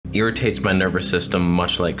irritates my nervous system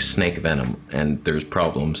much like snake venom, and there's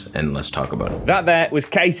problems, and let's talk about it. That there was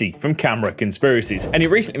Casey from Camera Conspiracies, and he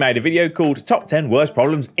recently made a video called Top 10 Worst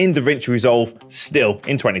Problems in DaVinci Resolve still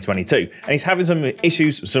in 2022. And he's having some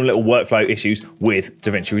issues, some little workflow issues with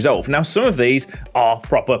DaVinci Resolve. Now, some of these are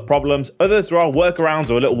proper problems, others are workarounds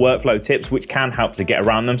or little workflow tips which can help to get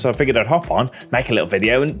around them. So I figured I'd hop on, make a little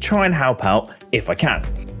video and try and help out if I can.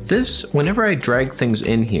 This, whenever I drag things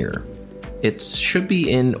in here, it should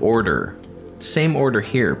be in order. Same order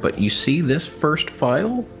here, but you see this first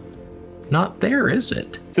file? Not there, is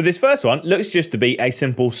it? So this first one looks just to be a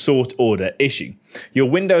simple sort order issue. Your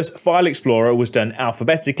Windows File Explorer was done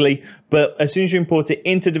alphabetically, but as soon as you import it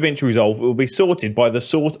into DaVinci Resolve, it will be sorted by the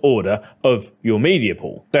sort order of your media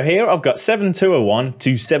pool. So here I've got 7201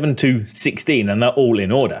 to 7216, and they're all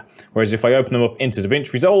in order. Whereas if I open them up into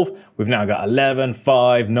DaVinci Resolve, we've now got 11,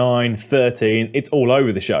 5, 9, 13, it's all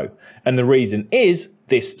over the show. And the reason is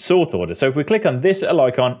this sort order. So if we click on this little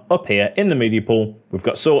icon up here in the media pool, we've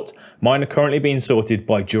got sort. Mine are currently being sorted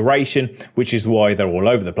by duration, which is why they're all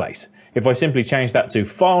over the place. If I simply change that to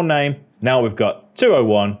file name, now we've got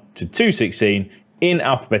 201 to 216 in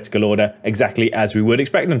alphabetical order, exactly as we would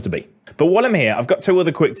expect them to be. But while I'm here, I've got two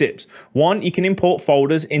other quick tips. One, you can import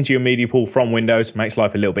folders into your media pool from Windows, makes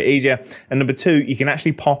life a little bit easier. And number two, you can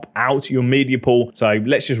actually pop out your media pool. So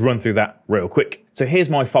let's just run through that real quick. So here's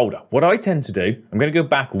my folder. What I tend to do, I'm going to go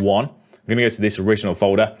back one. I'm going to go to this original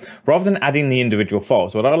folder. Rather than adding the individual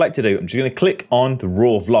files, what I like to do, I'm just going to click on the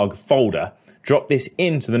raw vlog folder, drop this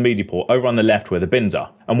into the media pool over on the left where the bins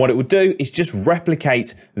are. And what it would do is just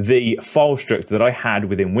replicate the file structure that I had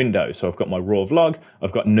within Windows. So I've got my raw vlog,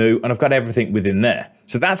 I've got new, and I've got everything within there.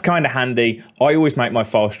 So that's kind of handy. I always make my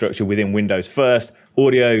file structure within Windows first,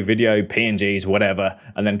 audio, video, PNGs, whatever,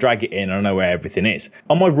 and then drag it in and I know where everything is.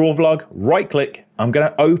 On my raw vlog, right click, I'm going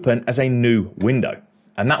to open as a new window.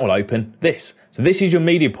 And that will open this. So this is your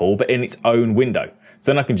media pool, but in its own window.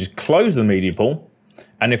 So then I can just close the media pool.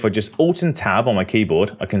 And if I just Alt and Tab on my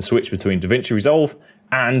keyboard, I can switch between DaVinci Resolve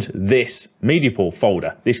and this media pool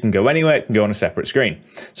folder. This can go anywhere, it can go on a separate screen.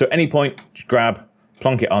 So at any point, just grab,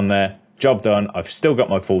 plonk it on there, job done. I've still got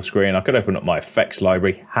my full screen. I could open up my effects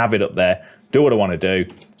library, have it up there, do what I want to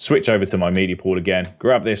do, switch over to my media pool again,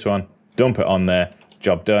 grab this one, dump it on there,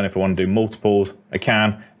 job done. If I want to do multiples, I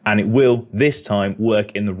can, and it will this time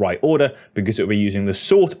work in the right order because it will be using the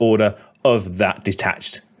sort order of that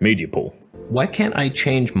detached media pool. Why can't I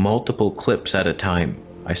change multiple clips at a time?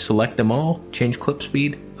 I select them all, change clip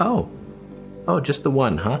speed. Oh, just the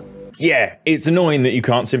one, huh? Yeah, it's annoying that you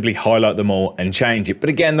can't simply highlight them all and change it. But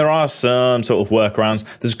again, there are some sort of workarounds.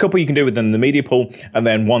 There's a couple you can do within the media pool and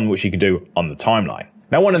then one which you can do on the timeline.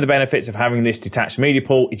 Now, one of the benefits of having this detached media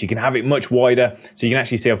pool is you can have it much wider. So you can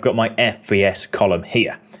actually see I've got my FPS column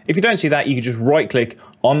here. If you don't see that, you can just right click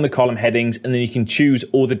on the column headings and then you can choose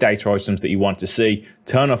all the data items that you want to see,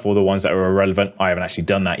 turn off all the ones that are irrelevant. I haven't actually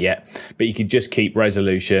done that yet, but you could just keep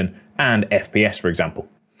resolution and FPS, for example.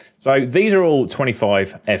 So these are all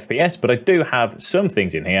 25 FPS, but I do have some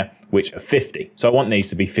things in here which are 50. So I want these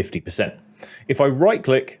to be 50%. If I right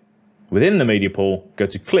click within the media pool, go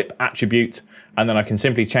to clip attribute, and then I can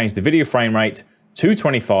simply change the video frame rate to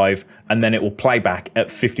 25, and then it will play back at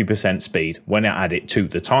 50% speed when I add it to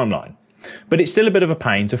the timeline. But it's still a bit of a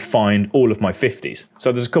pain to find all of my 50s.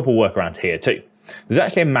 So there's a couple workarounds here too. There's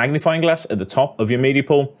actually a magnifying glass at the top of your media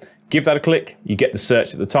pool. Give that a click, you get the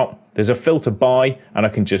search at the top. There's a filter by, and I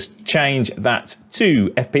can just change that to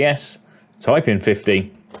FPS, type in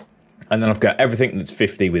 50, and then I've got everything that's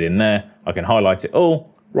 50 within there. I can highlight it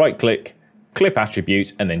all, right click, clip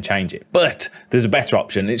attributes, and then change it. But there's a better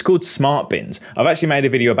option. It's called smart bins. I've actually made a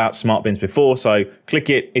video about smart bins before, so click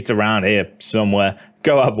it, it's around here somewhere.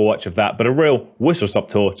 Go have a watch of that, but a real whistle-stop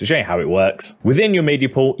tour to show you how it works. Within your media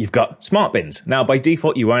pool, you've got smart bins. Now, by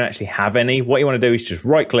default, you won't actually have any. What you want to do is just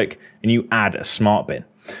right-click and you add a smart bin.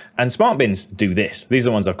 And smart bins do this. These are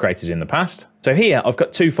the ones I've created in the past. So here, I've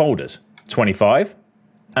got two folders, 25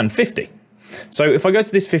 and 50. So if I go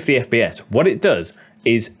to this 50 FPS, what it does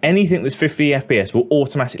is anything that's 50 FPS will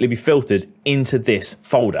automatically be filtered into this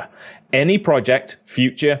folder. Any project,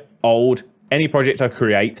 future, old, any project I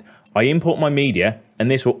create, I import my media, and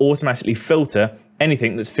this will automatically filter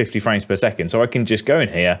anything that's 50 frames per second. So I can just go in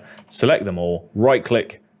here, select them all, right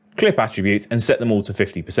click, clip attribute, and set them all to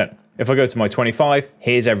 50%. If I go to my 25,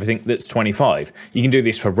 here's everything that's 25. You can do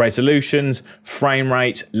this for resolutions, frame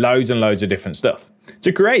rates, loads and loads of different stuff.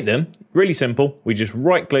 To create them, really simple. We just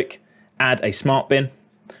right click, add a smart bin,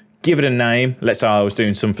 give it a name. Let's say I was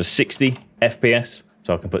doing some for 60 FPS,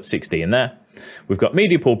 so I can put 60 in there. We've got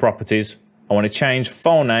media pool properties. I want to change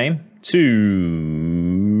file name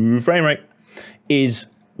to frame rate is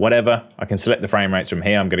whatever. I can select the frame rates from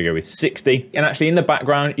here. I'm going to go with 60. And actually in the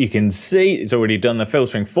background, you can see it's already done the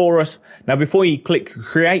filtering for us. Now, before you click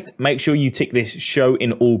create, make sure you tick this show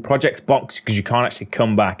in all projects box, because you can't actually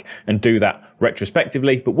come back and do that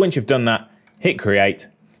retrospectively. But once you've done that, hit create,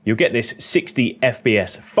 you'll get this 60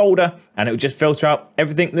 FPS folder, and it will just filter out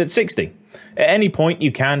everything that's 60. At any point,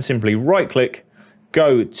 you can simply right click,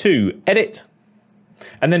 go to edit,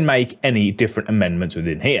 and then make any different amendments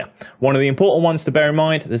within here. One of the important ones to bear in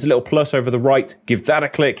mind, there's a little plus over the right, give that a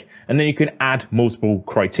click, and then you can add multiple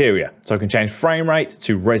criteria. So I can change frame rate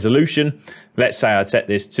to resolution. Let's say I'd set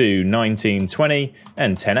this to 1920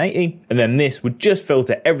 and 1080, and then this would just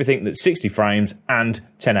filter everything that's 60 frames and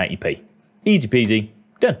 1080p. Easy peasy,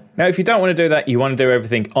 done. Now, if you don't want to do that, you want to do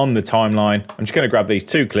everything on the timeline. I'm just going to grab these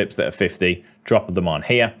two clips that are 50, drop them on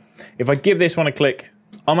here. If I give this one a click,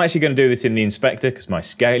 I'm actually going to do this in the inspector because my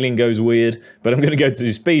scaling goes weird, but I'm going to go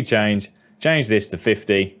to speed change this to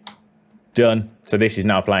 50, done. So this is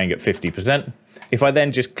now playing at 50%. If I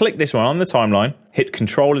then just click this one on the timeline, hit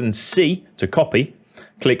Control and C to copy,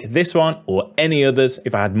 click this one or any others.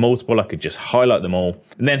 If I had multiple, I could just highlight them all,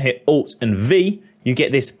 and then hit Alt and V, you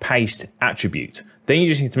get this paste attribute. Then you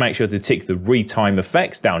just need to make sure to tick the retime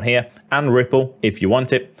effects down here and ripple if you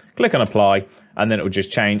want it. Click on apply, and then it will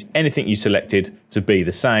just change anything you selected to be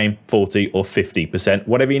the same, 40 or 50%,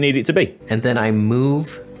 whatever you need it to be. And then I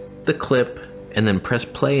move the clip and then press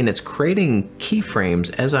play, and it's creating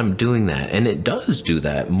keyframes as I'm doing that. And it does do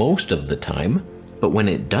that most of the time, but when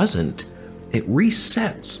it doesn't, it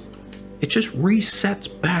resets. It just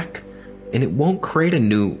resets back, and it won't create a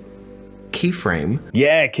new keyframe.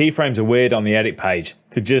 Yeah, keyframes are weird on the edit page.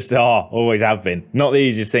 They just are, always have been. Not the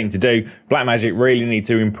easiest thing to do. Blackmagic really need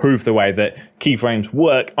to improve the way that keyframes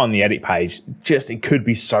work on the edit page. Just, it could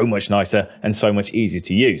be so much nicer and so much easier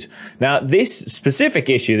to use. Now, this specific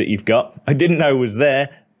issue that you've got, I didn't know was there.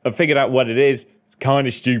 I figured out what it is. It's kind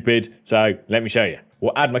of stupid, so let me show you.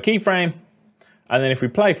 We'll add my keyframe, and then if we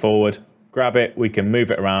play forward, grab it, we can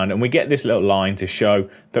move it around, and we get this little line to show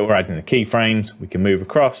that we're adding the keyframes. We can move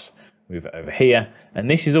across, move it over here,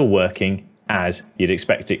 and this is all working as you'd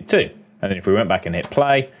expect it to. And then if we went back and hit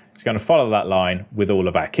play, it's going to follow that line with all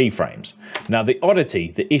of our keyframes. Now, the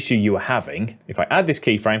oddity, the issue you are having, if I add this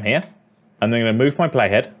keyframe here, and then I'm going to move my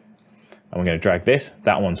playhead, and we're going to drag this,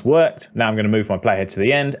 that one's worked. Now I'm going to move my playhead to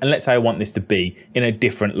the end, and let's say I want this to be in a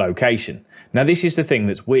different location. Now, this is the thing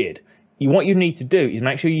that's weird. What you need to do is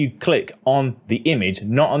make sure you click on the image,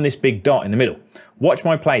 not on this big dot in the middle. Watch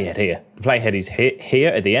my playhead here. The playhead is here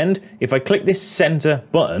at the end. If I click this center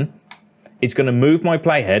button, it's going to move my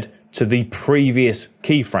playhead to the previous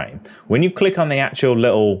keyframe. When you click on the actual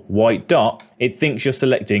little white dot, it thinks you're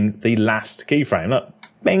selecting the last keyframe. Look,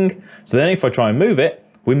 bing. So then if I try and move it,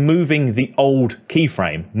 we're moving the old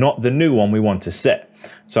keyframe, not the new one we want to set.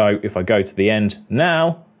 So if I go to the end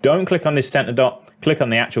now, don't click on this center dot, click on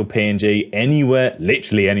the actual PNG anywhere,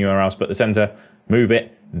 literally anywhere else but the center, move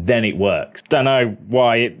it, then it works. Don't know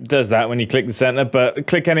why it does that when you click the center, but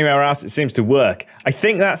click anywhere else, it seems to work. I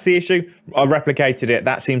think that's the issue. I replicated it,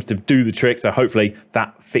 that seems to do the trick, so hopefully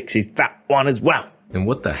that fixes that one as well. And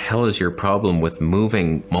what the hell is your problem with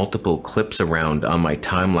moving multiple clips around on my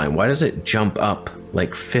timeline? Why does it jump up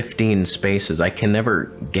like 15 spaces? I can never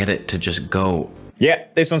get it to just go. Yeah,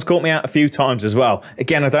 this one's caught me out a few times as well.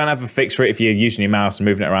 Again, I don't have a fix for it if you're using your mouse and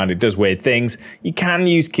moving it around. It does weird things. You can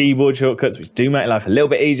use keyboard shortcuts, which do make life a little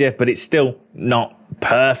bit easier, but it's still not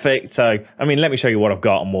perfect. So, I mean, let me show you what I've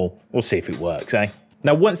got and we'll see if it works, eh?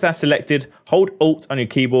 Now, once that's selected, hold Alt on your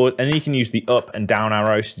keyboard, and then you can use the up and down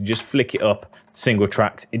arrows to just flick it up single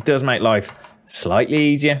tracked. It does make life slightly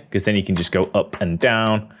easier because then you can just go up and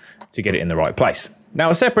down to get it in the right place. Now,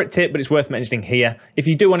 a separate tip, but it's worth mentioning here, if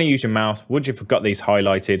you do want to use your mouse, once you've got these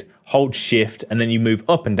highlighted, hold Shift, and then you move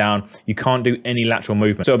up and down. You can't do any lateral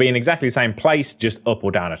movement. So it'll be in exactly the same place, just up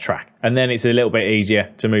or down a track. And then it's a little bit easier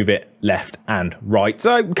to move it left and right.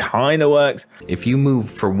 So it kind of works. If you move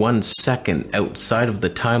for 1 second outside of the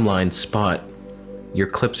timeline spot, your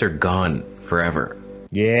clips are gone forever.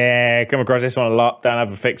 Yeah, come across this one a lot. Don't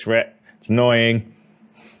have a fix for it. It's annoying.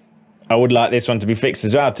 I would like this one to be fixed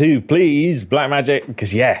as well too, please, Blackmagic,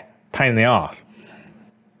 because yeah, pain in the arse.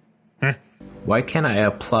 Why can't I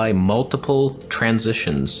apply multiple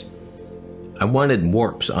transitions? I wanted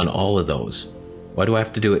warps on all of those. Why do I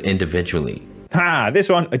have to do it individually? This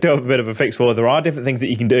one I do have a bit of a fix for. There are different things that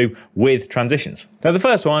you can do with transitions. Now, the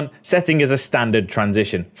first one, setting as a standard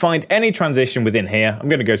transition. Find any transition within here. I'm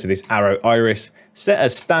going to go to this arrow iris, set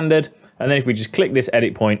as standard, and then if we just click this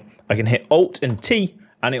edit point, I can hit Alt and T,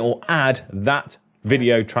 and it will add that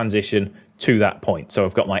video transition to that point. So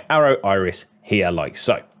I've got my arrow iris here like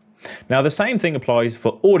so. Now the same thing applies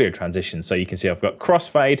for audio transitions. So you can see I've got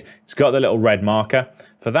crossfade, it's got the little red marker.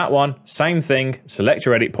 For that one, same thing, select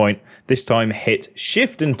your edit point, this time hit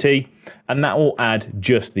Shift and T, and that will add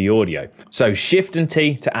just the audio. So Shift and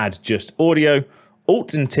T to add just audio,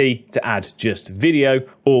 Alt and T to add just video,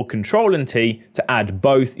 or Control and T to add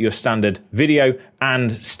both your standard video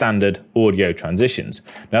and standard audio transitions.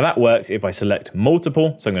 Now that works if I select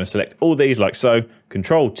multiple, so I'm going to select all these like so,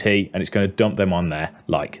 Control T, and it's going to dump them on there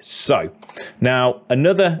like so. Now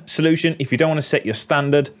another solution, if you don't want to set your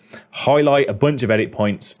standard, highlight a bunch of edit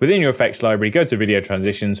points within your effects library, go to video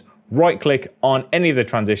transitions, right click on any of the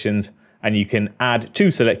transitions, and you can add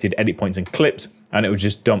 2 selected edit points and clips, and it will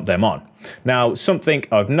just dump them on. Now, something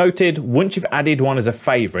I've noted, once you've added one as a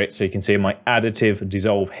favorite, so you can see my additive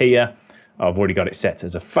dissolve here, I've already got it set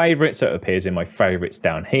as a favorite, so it appears in my favorites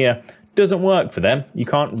down here. Doesn't work for them. You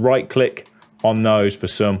can't right click on those for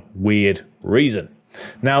some weird reason.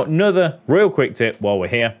 Now, another real quick tip while we're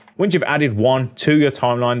here, once you've added one to your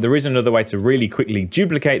timeline, there is another way to really quickly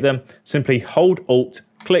duplicate them. Simply hold Alt,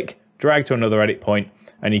 click, drag to another edit point,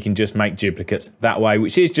 and you can just make duplicates that way,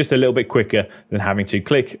 which is just a little bit quicker than having to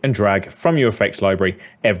click and drag from your effects library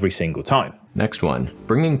every single time. Next one,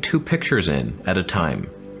 bringing 2 pictures in at a time.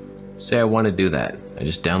 Say I want to do that. I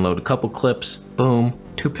just download a couple clips, boom,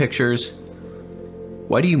 2 pictures.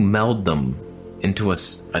 Why do you meld them into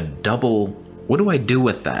a double? What do I do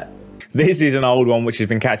with that? This is an old one which has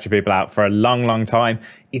been catching people out for a long time.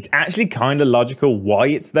 It's actually kind of logical why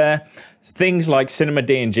it's there. Things like Cinema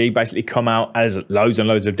DNG basically come out as loads and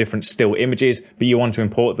loads of different still images, but you want to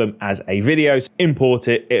import them as a video. So import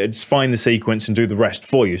it, it'll find the sequence and do the rest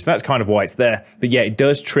for you. So that's kind of why it's there. But yeah, it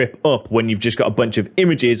does trip up when you've just got a bunch of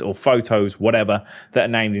images or photos, whatever, that are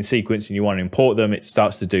named in sequence and you want to import them. It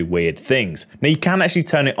starts to do weird things. Now you can actually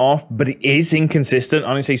turn it off, but it is inconsistent.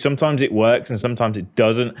 Honestly, sometimes it works and sometimes it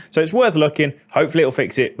doesn't. So it's worth looking. Hopefully it'll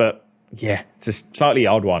fix it, but yeah, it's a slightly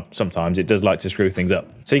odd one. Sometimes it does like to screw things up.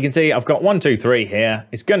 So you can see I've got 1, 2, 3 here.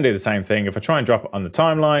 It's going to do the same thing. If I try and drop it on the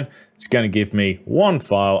timeline, it's going to give me one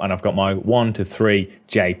file, and I've got my 1 to 3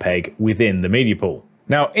 JPEG within the media pool.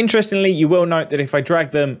 Now, interestingly, you will note that if I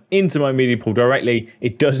drag them into my media pool directly,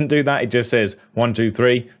 it doesn't do that. It just says 1, 2,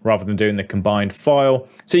 3 rather than doing the combined file.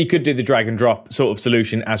 So you could do the drag and drop sort of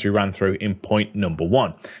solution as we ran through in point number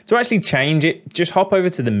 1. To actually change it, just hop over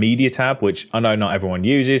to the media tab, which I know not everyone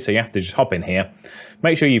uses. So you have to just hop in here.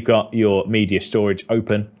 Make sure you've got your media storage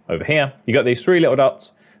open over here. You've got these 3 little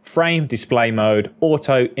dots, frame, display mode,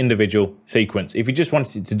 auto, individual, sequence. If you just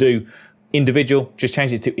wanted it to do individual, just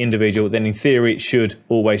change it to individual, then in theory it should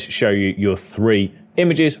always show you your 3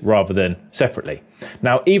 images rather than separately.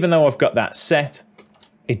 Now, even though I've got that set,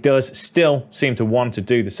 it does still seem to want to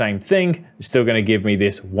do the same thing. It's still going to give me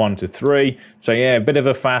this 1 to 3. So yeah, a bit of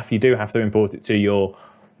a faff. You do have to import it to your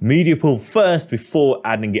media pool first before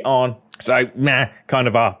adding it on. So kind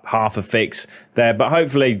of a half a fix there, but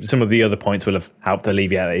hopefully some of the other points will have helped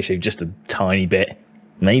alleviate the issue just a tiny bit.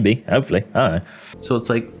 Maybe, hopefully, I don't know. So it's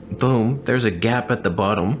like, boom, there's a gap at the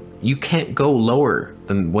bottom. You can't go lower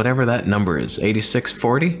than whatever that number is,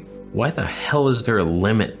 8640? Why the hell is there a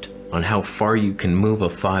limit on how far you can move a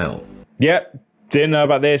file? Yep, didn't know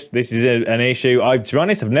about this. This is an issue. To be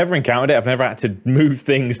honest, I've never encountered it. I've never had to move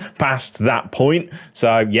things past that point.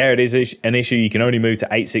 So yeah, it is an issue. You can only move to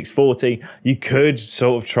 8640. You could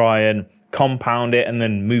sort of try and compound it and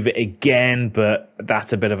then move it again, but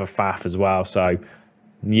that's a bit of a faff as well. So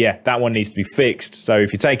yeah, that one needs to be fixed. So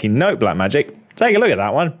if you're taking note, Blackmagic, take a look at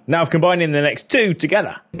that one. Now I've combined in the next 2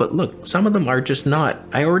 together. But look, some of them are just not.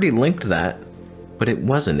 I already linked that, but it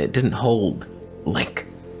didn't hold. Link.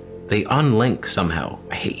 They unlink somehow.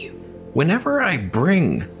 I hate you. Whenever I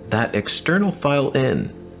bring that external file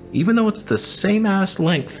in, even though it's the same ass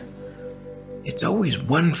length, it's always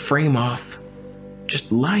 1 frame off.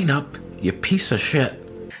 Just line up, you piece of shit.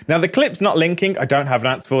 Now the clip's not linking, I don't have an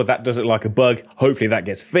answer for. That does look like a bug. Hopefully that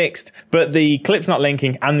gets fixed. But the clip's not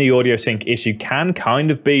linking and the audio sync issue can kind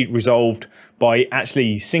of be resolved by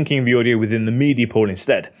actually syncing the audio within the media pool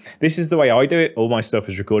instead. This is the way I do it. All my stuff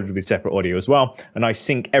is recorded with separate audio as well, and I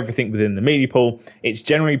sync everything within the media pool. It's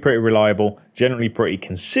generally pretty reliable, generally pretty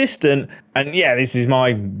consistent, and yeah, this is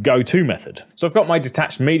my go-to method. So I've got my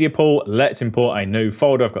detached media pool. Let's import a new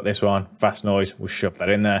folder. I've got this one, Fast Noise. We'll shove that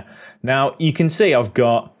in there. Now you can see I've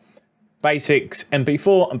got Basics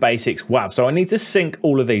MP4 and Basics WAV. So I need to sync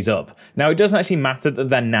all of these up. Now it doesn't actually matter that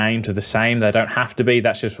they're named the same. They don't have to be.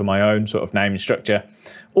 That's just for my own sort of naming structure.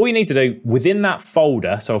 All you need to do within that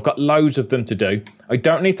folder, so I've got loads of them to do. I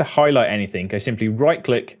don't need to highlight anything. I simply right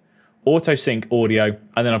click auto sync audio,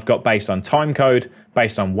 and then I've got based on timecode,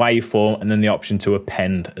 based on waveform, and then the option to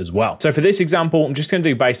append as well. So for this example, I'm just going to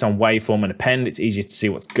do based on waveform and append. It's easier to see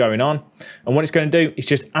what's going on. And what it's going to do is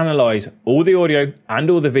just analyze all the audio and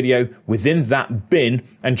all the video within that bin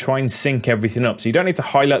and try and sync everything up. So you don't need to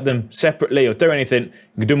highlight them separately or do anything. You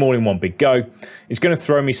can do them all in one big go. It's going to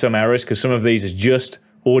throw me some errors because some of these is just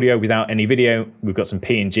audio without any video. We've got some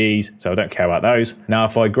PNGs, so I don't care about those. Now,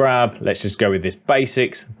 if I grab, let's just go with this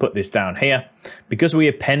basics, put this down here. Because we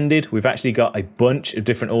appended, we've actually got a bunch of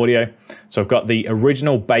different audio. So I've got the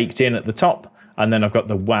original baked in at the top, and then I've got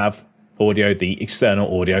the WAV audio, the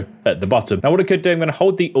external audio at the bottom. Now, what I could do, I'm going to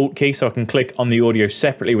hold the Alt key so I can click on the audio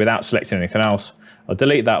separately without selecting anything else. I'll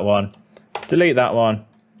delete that one, and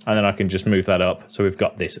then I can just move that up. So we've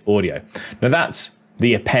got this audio. Now that's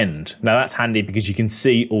the append. Now that's handy because you can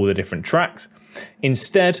see all the different tracks.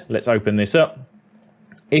 Instead, let's open this up.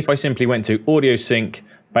 If I simply went to audio sync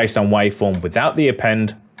based on waveform without the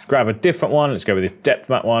append, grab a different one, let's go with this depth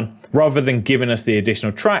map one. Rather than giving us the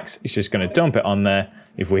additional tracks, it's just going to dump it on there.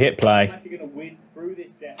 If we hit play,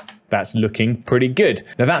 that's looking pretty good.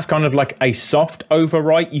 Now that's kind of like a soft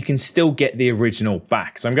overwrite. You can still get the original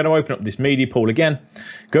back. So I'm going to open up this media pool again,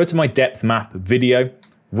 go to my depth map video,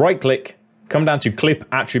 right click, come down to clip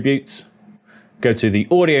attributes, go to the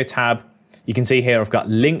audio tab. You can see here I've got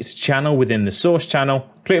linked channel within the source channel.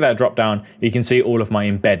 Click that drop down. You can see all of my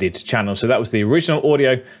embedded channels. So that was the original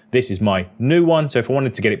audio. This is my new one. So if I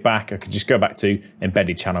wanted to get it back, I could just go back to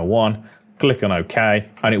embedded channel 1, click on OK,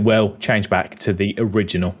 and it will change back to the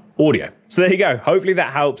original audio. So there you go. Hopefully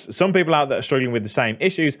that helps some people out that are struggling with the same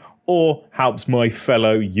issues, or helps my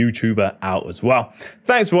fellow YouTuber out as well.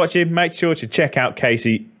 Thanks for watching. Make sure to check out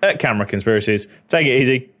Casey at Camera Conspiracies. Take it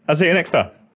easy. I'll see you next time.